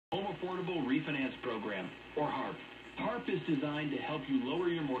Affordable Refinance Program, or HARP. HARP is designed to help you lower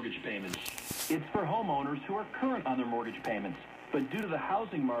your mortgage payments. It's for homeowners who are current on their mortgage payments, but due to the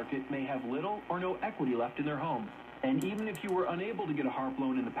housing market may have little or no equity left in their home. And even if you were unable to get a HARP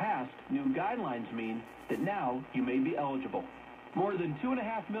loan in the past, new guidelines mean that now you may be eligible. More than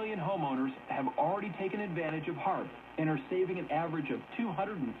 2.5 million homeowners have already taken advantage of HARP and are saving an average of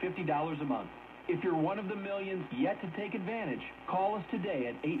 $250 a month. If you're one of the millions yet to take advantage, call us today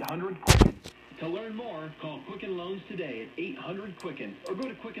at 800-QUICKEN. To learn more, call Quicken Loans today at 800-QUICKEN or go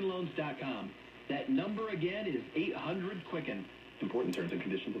to QuickenLoans.com. That number again is 800-QUICKEN. Important terms and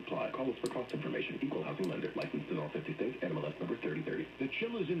conditions apply. Call us for cost information. Equal housing lender. Licensed in all 50 states. NMLS number 3030. The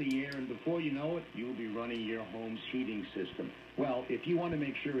chill is in the air, and before you know it, you'll be running your home's heating system. Well, if you want to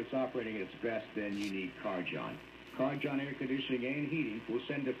make sure it's operating at its best, then you need CarJohn. CarJohn Air Conditioning and Heating will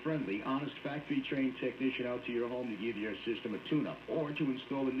send a friendly, honest, factory-trained technician out to your home to give your system a tune-up or to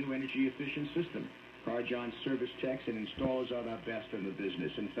install a new energy-efficient system. CarJohn's service techs and installers are the best in the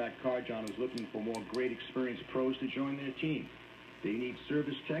business. In fact, CarJohn is looking for more great experienced pros to join their team. They need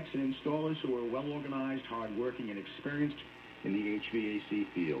service techs and installers who are well-organized, hard-working, and experienced in the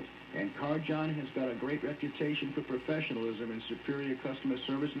HVAC field. And CarJohn has got a great reputation for professionalism and superior customer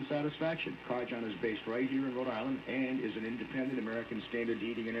service and satisfaction. CarJohn is based right here in Rhode Island and is an independent American Standard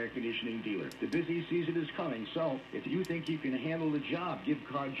heating and air conditioning dealer. The busy season is coming, so if you think you can handle the job, give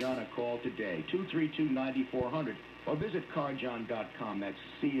CarJohn a call today, 232-9400, or visit CarJohn.com. That's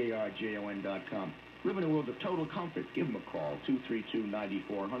CarJon.com. Live in a world of total comfort. Give them a call,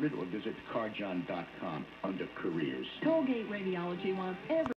 232-9400, or visit CarJon.com under Careers. Tollgate Radiology wants every